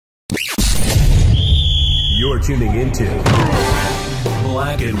tuning into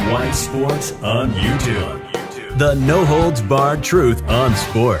Black and White Sports on YouTube. The no-holds-barred truth on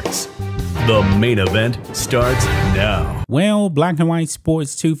sports. The main event starts now. Well, Black and White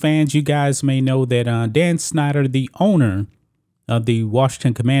Sports 2 fans, you guys may know that Dan Snyder, the owner of the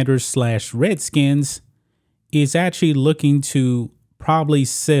Washington Commanders / Redskins, is actually looking to probably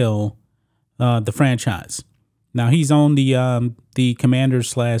sell the franchise. Now, he's owned the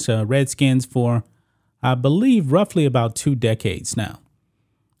Commanders / Redskins for, I believe, roughly about 2 decades now.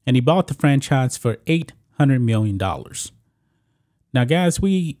 And he bought the franchise for $800 million. Now, guys,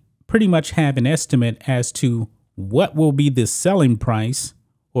 we pretty much have an estimate as to what will be the selling price,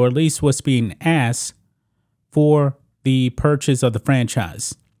 or at least what's being asked for the purchase of the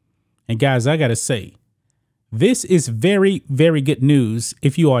franchise. And guys, I got to say, this is very, very good news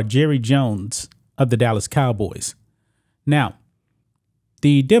if you are Jerry Jones of the Dallas Cowboys. Now,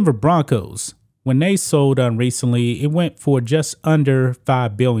 the Denver Broncos, when they sold recently, it went for just under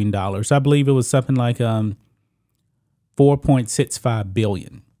 $5 billion. I believe it was something like $4.65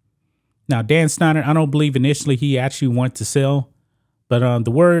 billion. Now, Dan Snyder, I don't believe initially he actually wanted to sell, but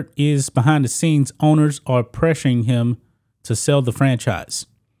the word is behind the scenes, owners are pressuring him to sell the franchise.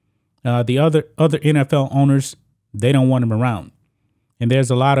 The other NFL owners, they don't want him around. And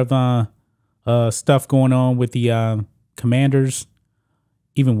there's a lot of stuff going on with the Commanders.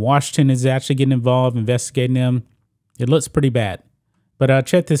 Even Washington is actually getting involved, investigating them. It looks pretty bad. But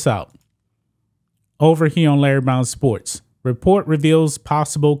check this out. Over here on Larry Brown Sports, report reveals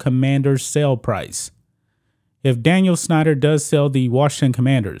possible Commanders sale price. If Daniel Snyder does sell the Washington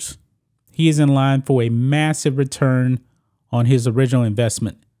Commanders, he is in line for a massive return on his original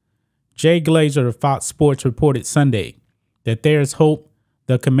investment. Jay Glazer of Fox Sports reported Sunday that there is hope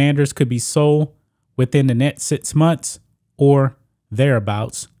the Commanders could be sold within the next 6 months or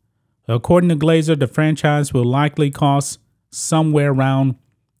thereabouts. According to Glazer, the franchise will likely cost somewhere around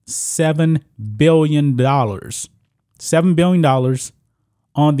 $7 billion. $7 billion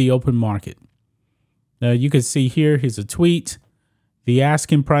on the open market. Now, you can see here, here's a tweet. The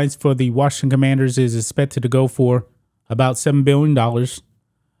asking price for the Washington Commanders is expected to go for about $7 billion.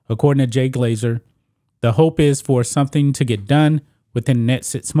 According to Jay Glazer, the hope is for something to get done within the next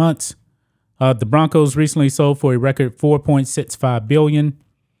 6 months. The Broncos recently sold for a record $4.65 billion.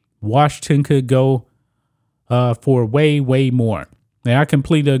 Washington could go for way, way more. Now, I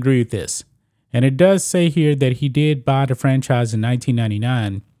completely agree with this. And it does say here that he did buy the franchise in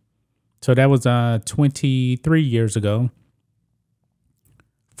 1999. So that was 23 years ago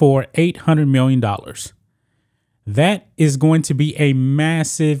for $800 million. That is going to be a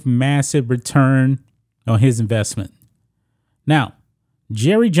massive, massive return on his investment. Now,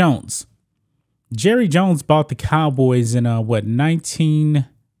 Jerry Jones. Jerry Jones bought the Cowboys in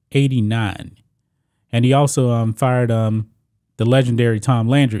 1989. And he also fired the legendary Tom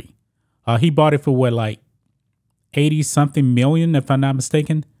Landry. He bought it for what, like 80-something million, if I'm not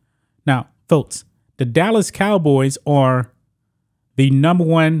mistaken. Now, folks, the Dallas Cowboys are the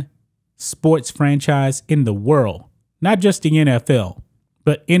 #1 sports franchise in the world. Not just the NFL,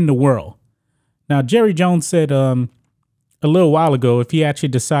 but in the world. Now, Jerry Jones said a little while ago, if he actually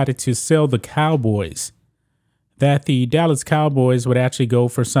decided to sell the Cowboys, that the Dallas Cowboys would actually go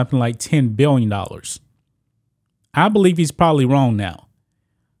for something like $10 billion. I believe he's probably wrong now.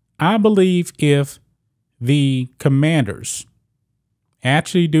 I believe if the Commanders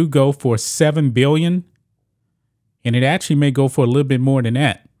actually do go for $7 billion, and it actually may go for a little bit more than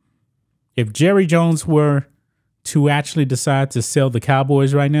that. If Jerry Jones were to actually decide to sell the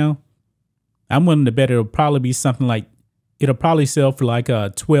Cowboys right now, I'm willing to bet it'll probably be something like, it'll probably sell for like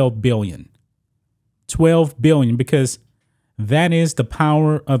 $12 billion. $12 billion, because that is the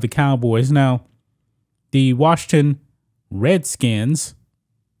power of the Cowboys. Now, the Washington Redskins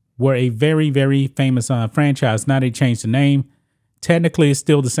were a very, very famous franchise. Now they changed the name. Technically, it's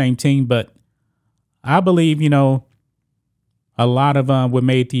still the same team, but I believe, a lot of what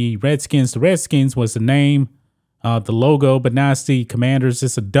made the Redskins was the name, the logo, but now it's the Commanders.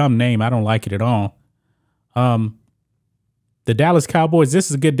 It's a dumb name. I don't like it at all. The Dallas Cowboys, this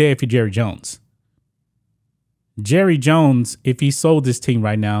is a good day if you're Jerry Jones. Jerry Jones, if he sold this team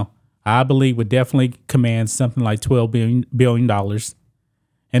right now, I believe would definitely command something like $12 billion.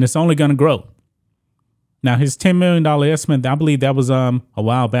 And it's only going to grow. Now, his $10 million estimate, I believe that was a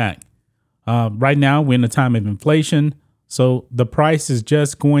while back. Right now, we're in a time of inflation, so the price is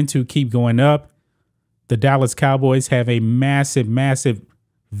just going to keep going up. The Dallas Cowboys have a massive, massive,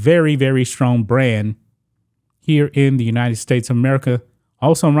 very, very strong brand here in the United States of America,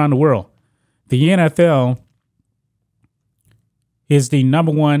 also around the world. The NFL is the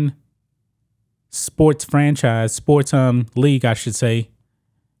 #1 sports franchise, sports league, I should say,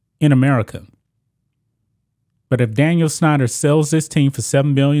 in America. But if Daniel Snyder sells this team for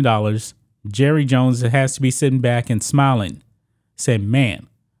 $7 billion, Jerry Jones has to be sitting back and smiling, saying, man,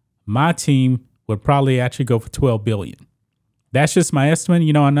 my team would probably actually go for $12 billion. That's just my estimate.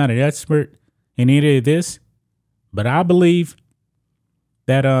 You know, I'm not an expert in any of this, but I believe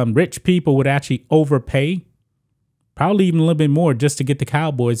that rich people would actually overpay, probably even a little bit more, just to get the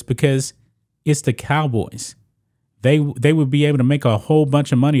Cowboys, because it's the Cowboys. They would be able to make a whole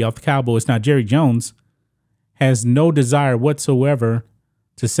bunch of money off the Cowboys. Now, Jerry Jones has no desire whatsoever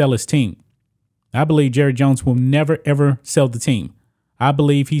to sell his team. I believe Jerry Jones will never, ever sell the team. I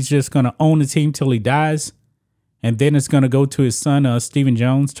believe he's just going to own the team till he dies, and then it's going to go to his son, Stephen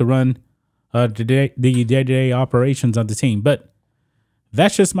Jones, to run the day-to-day operations of the team. But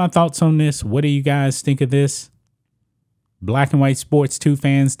that's just my thoughts on this. What do you guys think of this? Black and White Sports 2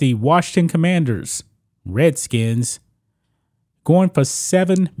 fans, the Washington Commanders, Redskins, going for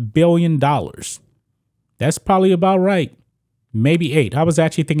 $7 billion. That's probably about right. Maybe 8. I was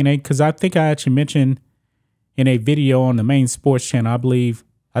actually thinking 8 because I think I actually mentioned in a video on the main sports channel,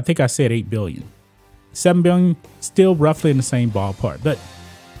 I think I said 8 billion. 7 billion, still roughly in the same ballpark. But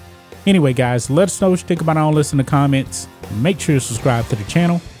anyway, guys, let us know what you think about all this in the comments. Make sure to subscribe to the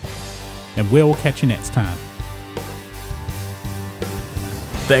channel, and we'll catch you next time.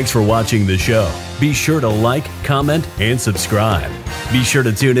 Thanks for watching the show. Be sure to like, comment, and subscribe. Be sure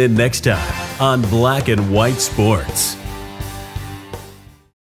to tune in next time on Black and White Sports.